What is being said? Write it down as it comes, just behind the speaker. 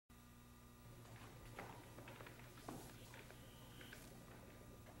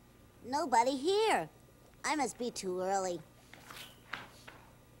nobody here. I must be too early.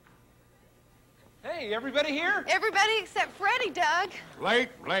 Hey, everybody here? Everybody except Freddie, Doug. Late,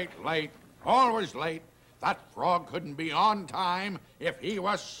 late, late. Always late. That frog couldn't be on time if he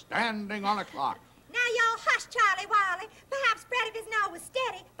was standing on a clock. Now, y'all hush, Charlie Wiley. Perhaps Freddie doesn't always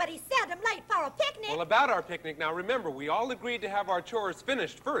steady, but he's seldom late for a picnic. Well, about our picnic, now remember, we all agreed to have our chores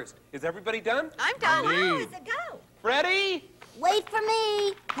finished first. Is everybody done? I'm done. How is it go? Freddie? Wait for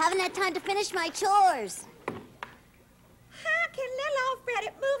me. Haven't had time to finish my chores. How can little old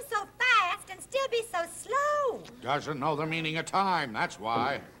Freddie move so fast and still be so slow? Doesn't know the meaning of time, that's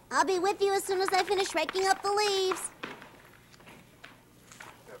why. I'll be with you as soon as I finish raking up the leaves.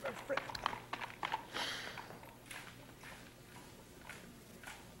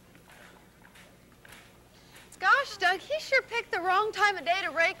 Gosh, Doug, he sure picked the wrong time of day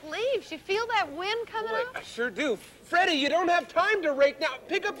to rake leaves. You feel that wind coming Boy, up? I sure do. Freddie, you don't have time to rake now.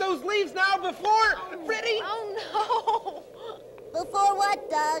 Pick up those leaves now before... Freddie! Oh, no. Before what,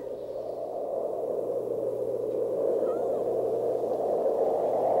 Doug?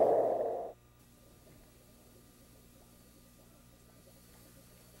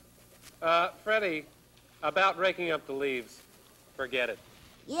 Freddie, about raking up the leaves. Forget it.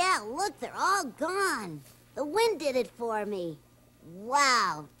 Yeah, look, they're all gone. The wind did it for me.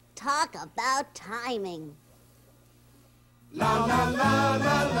 Wow, talk about timing. La la la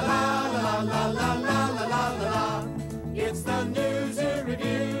la la la la la la la la la la. It's the News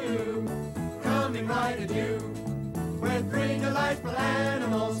Review, coming right at you. Where three delightful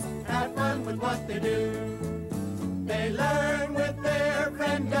animals have fun with what they do. They learn with their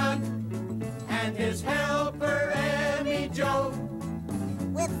friend Doug and his helper Emmy Joe.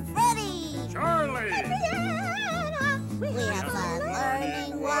 With Freddie! Charlie! We have fun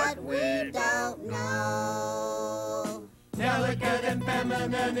learning what we don't know. Delicate and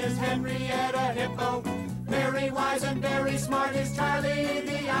feminine is Henrietta Hippo. Very wise and very smart is Charlie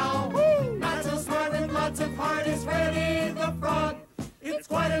the Owl. Not so smart with lots of heart is Freddie the Frog. It's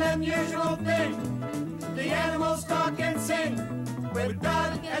quite an unusual thing. The animals talk and sing with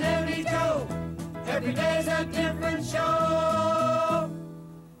Doug and Emmy Joe. Every day's a different show.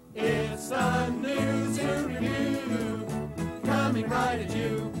 It's the News Review, coming right at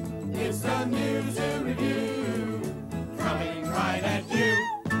you. It's the News Review, coming right at you.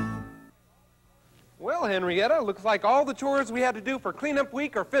 Well, Henrietta, looks like all the chores we had to do for cleanup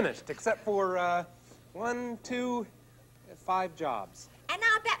week are finished, except for, 1, 2, 5 jobs. And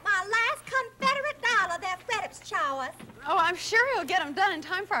I'll bet my last Confederate dollar they're Freddie's chores. Oh, I'm sure he'll get them done in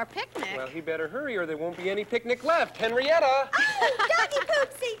time for our picnic. Well, he better hurry or there won't be any picnic left. Henrietta! Oh, Dougie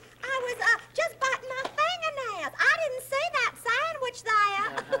Poopsie, I was just biting my fingernails. I didn't see that sandwich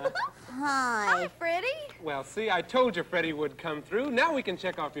there. Hi. Hi, Freddie. Well, see, I told you Freddie would come through. Now we can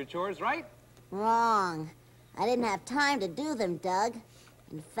check off your chores, right? Wrong. I didn't have time to do them, Doug.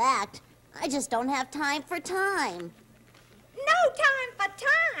 In fact, I just don't have time for time. No time for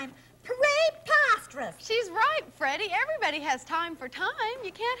time. Preposterous. She's right, Freddie. Everybody has time for time.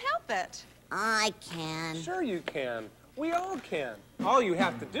 You can't help it. I can. Sure you can. We all can. All you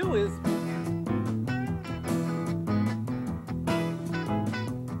have to do is...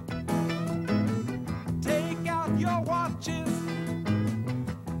 Take out your watches,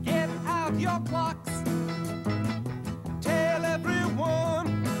 get out your clocks, tell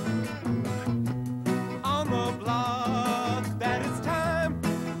everyone on the block that it's time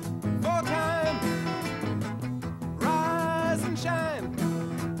for time. Rise and shine.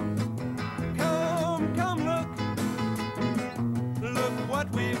 Come, come look what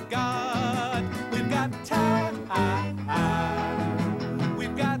we've got. We've got time.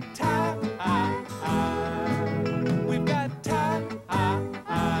 We've got time. We've got time.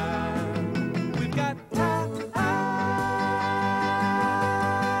 We've got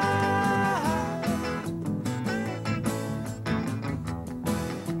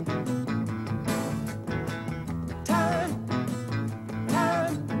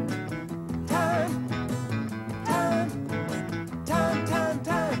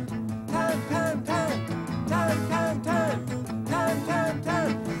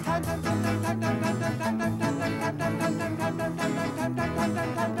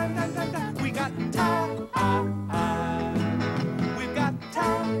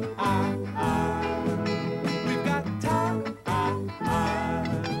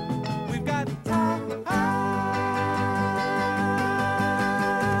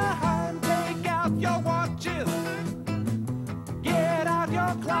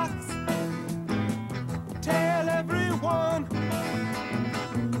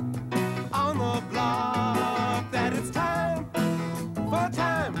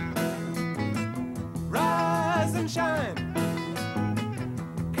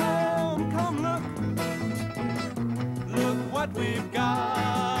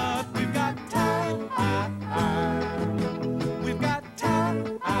got time.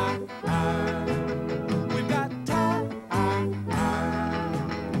 We've got time. We've got time.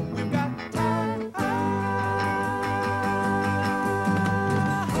 We've got time.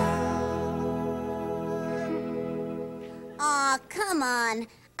 Aw, come on.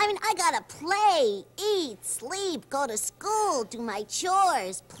 I mean, I gotta play, eat, sleep, go to school, do my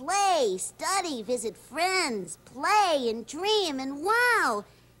chores, play, study, visit friends, play and dream, and wow!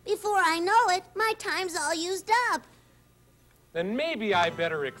 Before I know it, my time's all used up. Then maybe I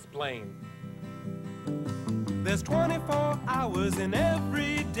better explain. There's 24 hours in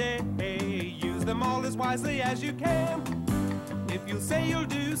every day. Use them all as wisely as you can. If you say you'll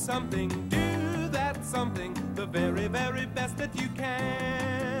do something, do that something the very, very best that you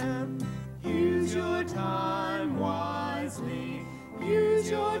can. Use your time wisely. Use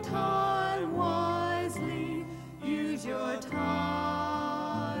your time wisely. Use your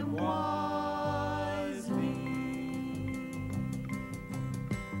time wisely.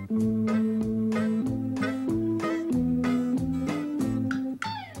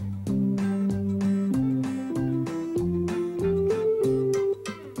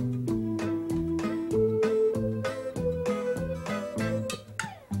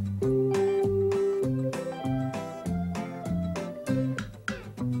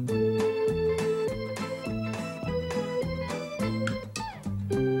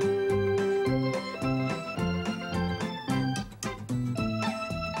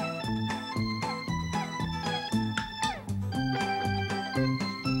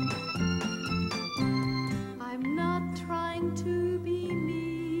 I'm not trying to be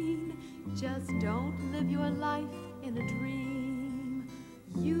mean. Just don't live your life in a dream.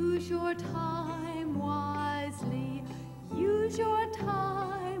 Use your time wisely. Use your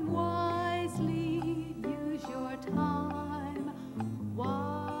time wisely. Use your time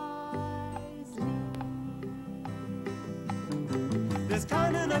wisely. There's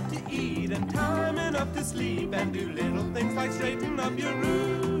time enough to eat and time enough to sleep and do little things like straighten up your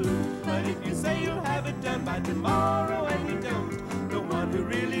room. But if you say you'll have it done by tomorrow and you don't, the one who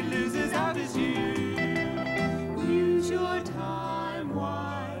really loses out is you. Use your time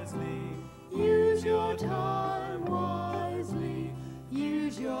wisely. Use your time wisely.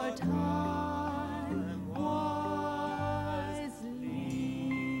 Use your time wisely.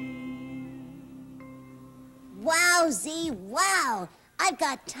 Wow, Z, wow! I've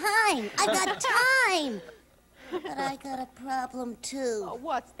got time! I've got time! But I got a problem, too. Oh,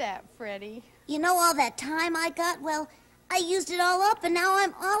 what's that, Freddie? You know all that time I got? Well, I used it all up and now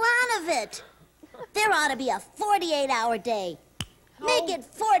I'm all out of it. There ought to be a 48-hour day. Make it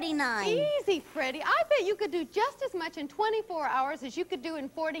 49. Easy, Freddie. I bet you could do just as much in 24 hours as you could do in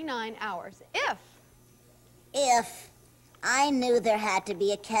 49 hours, If. I knew there had to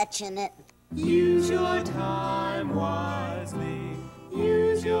be a catch in it. Use your time wisely.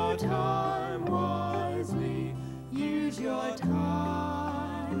 Use your time wisely. Use your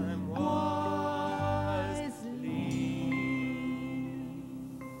time wisely.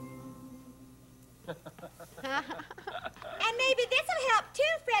 And maybe this'll help too,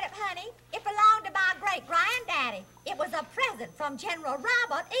 Fred up, honey. It belonged to my great-granddaddy. It was a present from General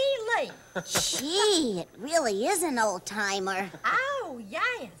Robert E. Lee. Gee, it really is an old-timer. Oh,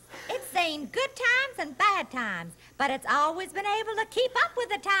 yes. It's seen good times and bad times, but it's always been able to keep up with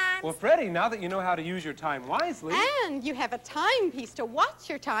the times. Well, Freddie, now that you know how to use your time wisely... And you have a timepiece to watch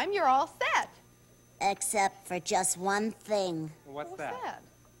your time, you're all set. Except for just one thing. What's that?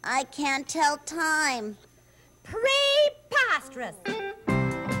 I can't tell time. Preposterous.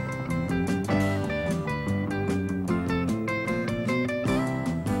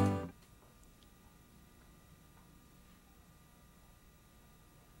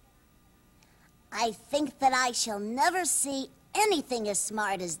 I think that I shall never see anything as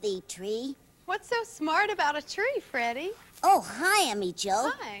smart as thee, Tree. What's so smart about a tree, Freddie? Oh, hi, Emmy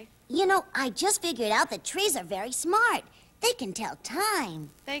Joe. Hi. You know, I just figured out that trees are very smart. They can tell time.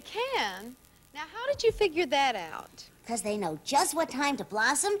 They can. Now, how did you figure that out? Because they know just what time to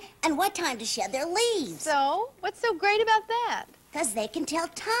blossom and what time to shed their leaves. So, what's so great about that? Because they can tell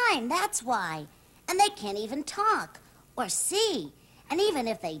time, that's why. And they can't even talk or see. And even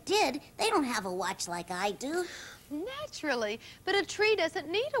if they did, they don't have a watch like I do. Naturally, but a tree doesn't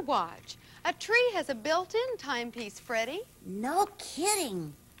need a watch. A tree has a built-in timepiece, Freddie. No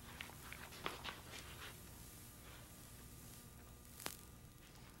kidding.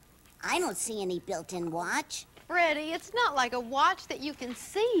 I don't see any built-in watch. Freddie, it's not like a watch that you can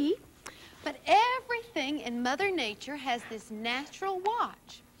see, but everything in Mother Nature has this natural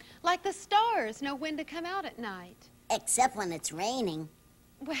watch. Like the stars know when to come out at night. Except when it's raining.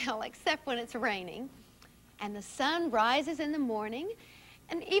 Well, except when it's raining. And the sun rises in the morning,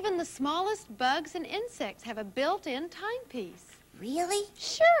 and even the smallest bugs and insects have a built-in timepiece. Really?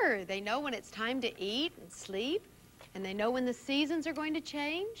 Sure, they know when it's time to eat and sleep, and they know when the seasons are going to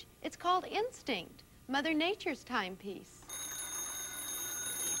change. It's called instinct, Mother Nature's timepiece.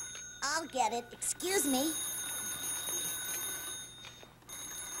 I'll get it. Excuse me.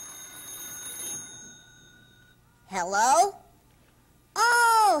 Hello?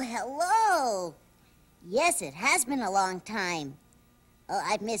 Oh, hello. Yes, it has been a long time. Oh,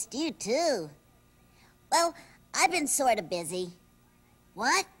 I've missed you, too. Well, I've been sort of busy.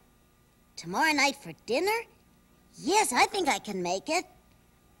 What? Tomorrow night for dinner? Yes, I think I can make it.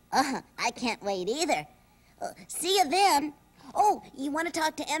 I can't wait either. See you then. Oh, you want to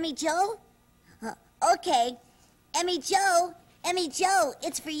talk to Emmy Joe? Okay. Emmy Joe,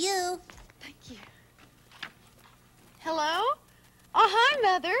 it's for you. Thank you. Hello? Oh, hi,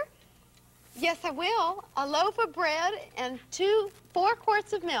 Mother. Yes, I will. A loaf of bread and 4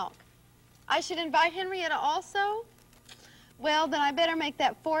 quarts of milk. I should invite Henrietta also? Well, then I better make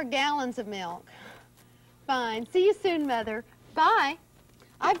that 4 gallons of milk. Fine. See you soon, Mother. Bye.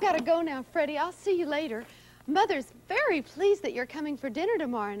 I've got to go now, Freddie. I'll see you later. Mother's very pleased that you're coming for dinner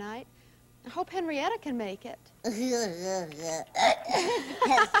tomorrow night. I hope Henrietta can make it. As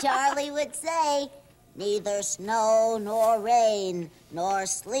Charlie would say, neither snow nor rain nor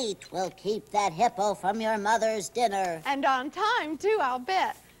sleet will keep that hippo from your mother's dinner. And on time, too, I'll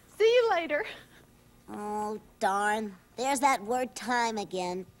bet. See you later. Oh, darn. There's that word time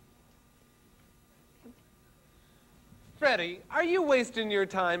again. Freddie, are you wasting your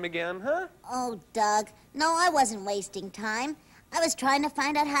time again, huh? Oh, Doug. No, I wasn't wasting time. I was trying to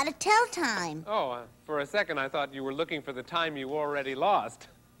find out how to tell time. Oh, for a second I thought you were looking for the time you already lost.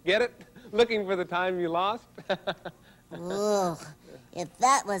 Get it? Looking for the time you lost? Ugh. If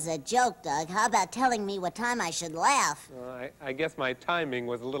that was a joke, Doug, how about telling me what time I should laugh? I guess my timing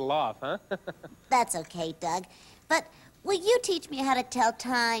was a little off, huh? That's okay, Doug. But will you teach me how to tell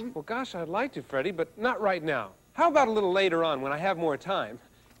time? Well, gosh, I'd like to, Freddie, but not right now. How about a little later on when I have more time?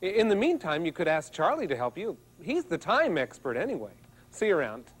 In the meantime, you could ask Charlie to help you. He's the time expert anyway. See you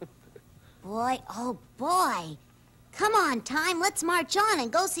around. Boy, oh boy. Come on, Time, let's march on and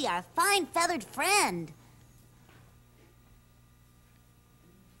go see our fine feathered friend.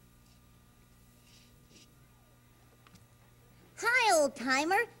 Hi, old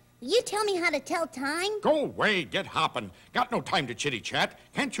timer. Will you tell me how to tell time? Go away, get hopping. Got no time to chitty-chat.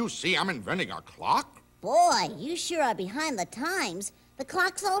 Can't you see I'm inventing a clock? Boy, you sure are behind the times. The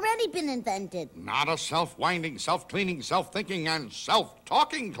clock's already been invented. Not a self-winding, self-cleaning, self-thinking, and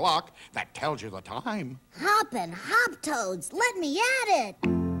self-talking clock that tells you the time. Hoppin', hop-toads, let me at it.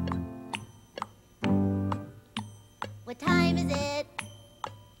 What time is it?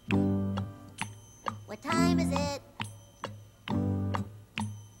 What time is it?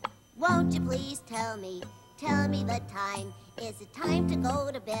 Won't you please tell me the time? Is it time to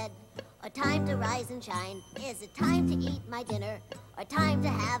go to bed? Or time to rise and shine? Is it time to eat my dinner? Or time to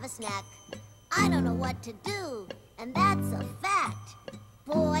have a snack? I don't know what to do, and that's a fact.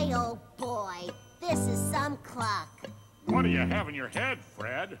 Boy, oh boy, this is some clock. What do you have in your head,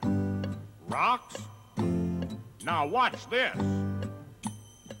 Fred? Rocks? Now watch this.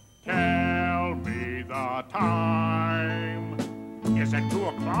 Tell me the time. Is it 2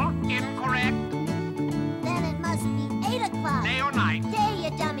 o'clock? Incorrect. Then it must be 8 o'clock. Day or night? Day,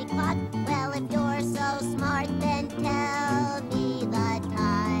 you dummy clock. Well, if you're so smart, then tell me the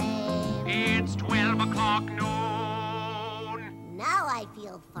time. It's 12 o'clock noon. Now I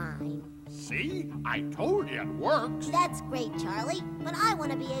feel fine. See? I told you it works. That's great, Charlie, but I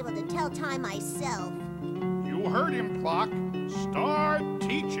want to be able to tell time myself. You heard him, clock. Start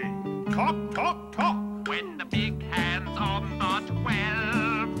teaching. Talk, talk, talk. When the big hand's on the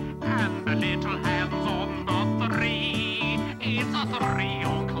 12 and the little hand's on the 3, it's a 3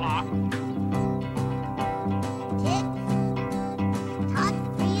 o'clock. Tick tock,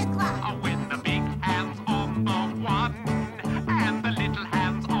 3 o'clock. When the big hand's on the 1 and the little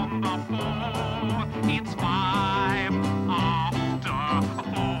hand's on the 4, it's 5 after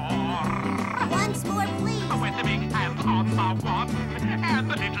 4. Once more, please. When the big hand's on the 1 and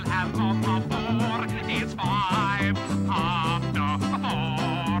the little hand's on the 4, it's 5 after 4.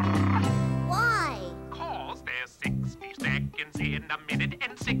 Why? 'Cause there's 60 seconds in a minute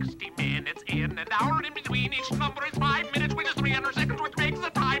and 60 minutes in an hour, and in between each number is 5 minutes, which is 300 seconds, which makes the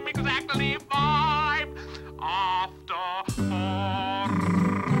time exactly 5 after 4.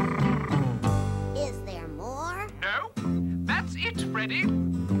 Is there more? No, that's it, Freddie.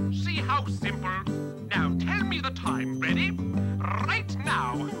 See how simple. Now tell me the time.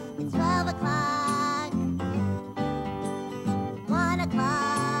 o'clock, 1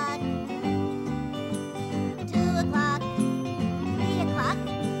 o'clock, 2 o'clock, 3 o'clock,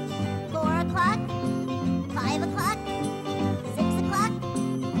 4 o'clock, 5 o'clock, 6 o'clock,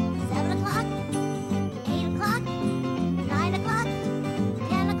 7 o'clock, 8 o'clock, 9 o'clock,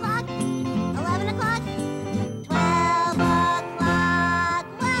 10 o'clock, 11 o'clock, 12 o'clock.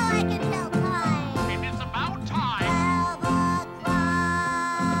 Well, I can tell time. It is about time. 12 o'clock.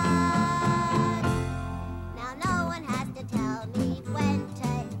 Now no one has to tell me when to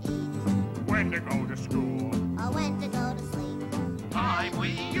eat When to go to school. or when to go to sleep. Time we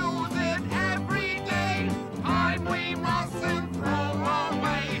use it every day. Time we mustn't throw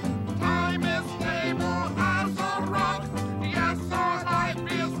away. Time is stable as a rock. Yes, our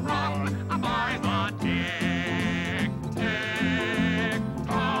life is run by the tick, tick,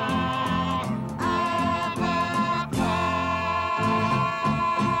 tock of the clock.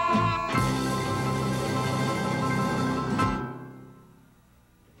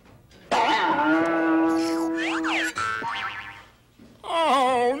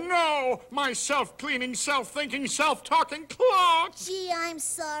 Oh, no! My self-cleaning, self-thinking, self-talking clock! Gee, I'm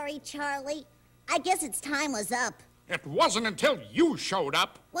sorry, Charlie. I guess its time was up. It wasn't until you showed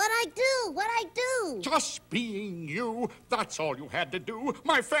up. What'd I do? What'd I do? Just being you. That's all you had to do.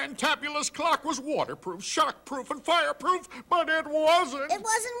 My fantabulous clock was waterproof, shockproof, and fireproof, but it wasn't. It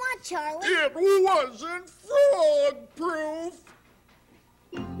wasn't what, Charlie? It wasn't frog-proof.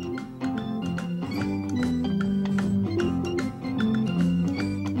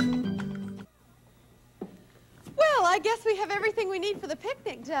 Well, I guess we have everything we need for the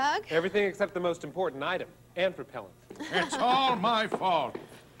picnic, Doug. Everything except the most important item, and propellant. It's all my fault.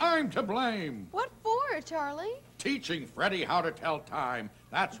 I'm to blame. What for, Charlie? Teaching Freddie how to tell time.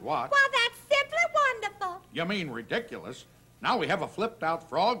 That's what. Well, that's simply wonderful. You mean ridiculous? Now we have a flipped-out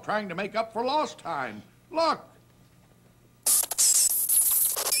frog trying to make up for lost time. Look.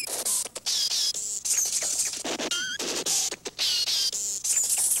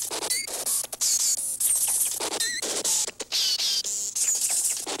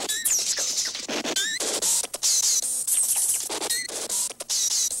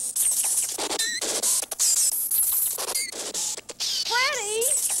 Freddie,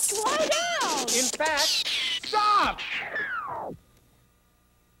 slow down! In fact, stop!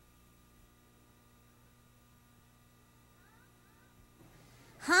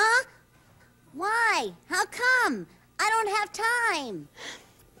 Huh? Why? How come? I don't have time.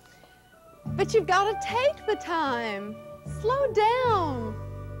 But you've got to take the time. Slow down.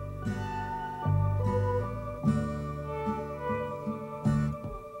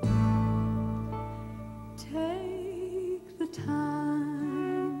 Take the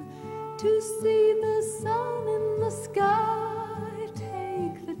time to see the sun in the sky.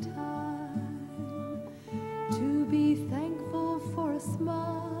 Take the time to be thankful for a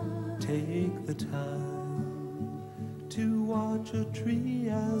smile. Take the time to watch a tree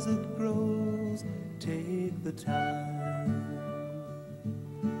as it grows. Take the time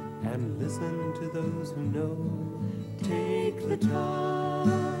and listen to those who know. Take the time.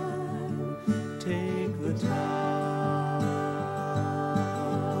 Take the time.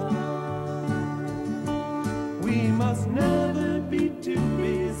 We must never be too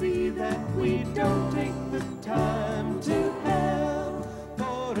busy that we don't take the time to help.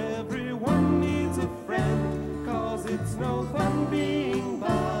 For everyone needs a friend, 'cause it's no fun being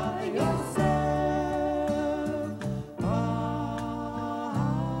by yourself. By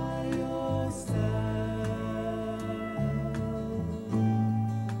yourself.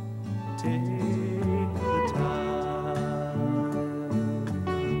 Take the time.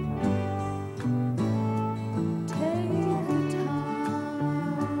 Take the time.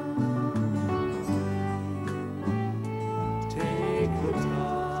 Take the time.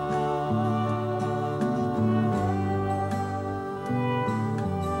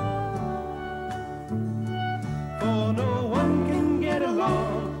 For no one can get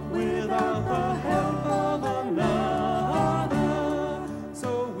along without the help of another. So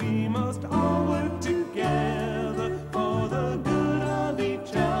we must all work together for the good of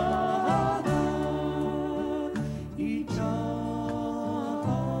each other. Each other.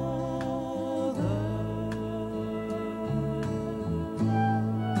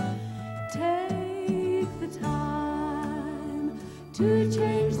 Take the time to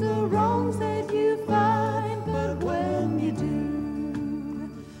change the wrongs that you find. But when you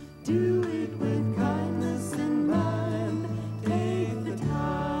do it with kindness in mind. Take the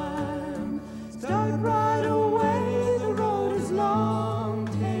time, start right away, the road is long.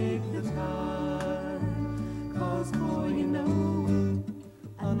 Take the time, 'cause boy, you know,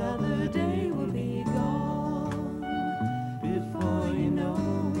 another day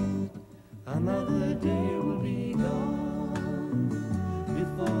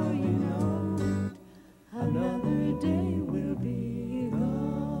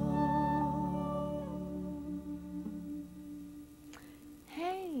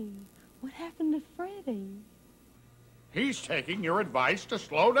He's taking your advice to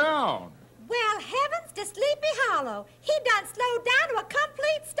slow down. Well, heavens to Sleepy Hollow. He done slowed down to a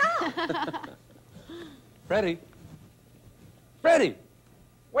complete stop. Freddie. Freddie!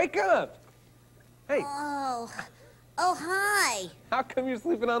 Wake up! Hey. Oh, hi. How come you're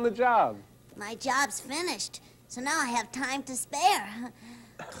sleeping on the job? My job's finished, so now I have time to spare.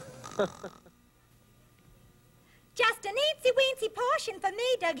 Just an eensy-weensy portion for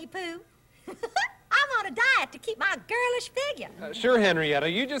me, Dougie Poo. I'm on a diet to keep my girlish figure. Sure, Henrietta.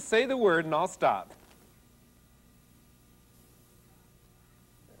 You just say the word and I'll stop.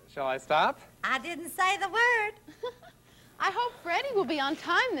 Shall I stop? I didn't say the word. I hope Freddie will be on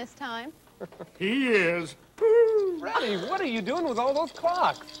time this time. He is. Freddie, what are you doing with all those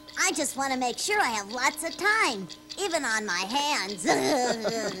clocks? I just want to make sure I have lots of time, even on my hands.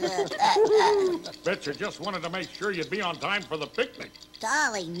 Bet you just wanted to make sure you'd be on time for the picnic.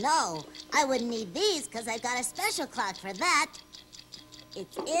 Golly, no. I wouldn't need these because I've got a special clock for that.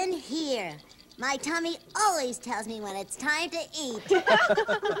 It's in here. My tummy always tells me when it's time to eat.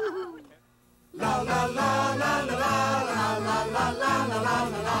 La la la la la la la la la la la la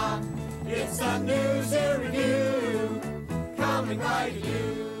la. It's a news review coming right to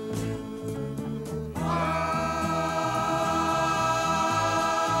you. Ah,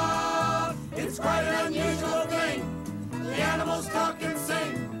 it's quite an unusual thing. The animals talk and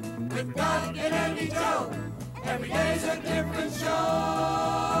sing with Doug and Andy Joe. Every day's a different show.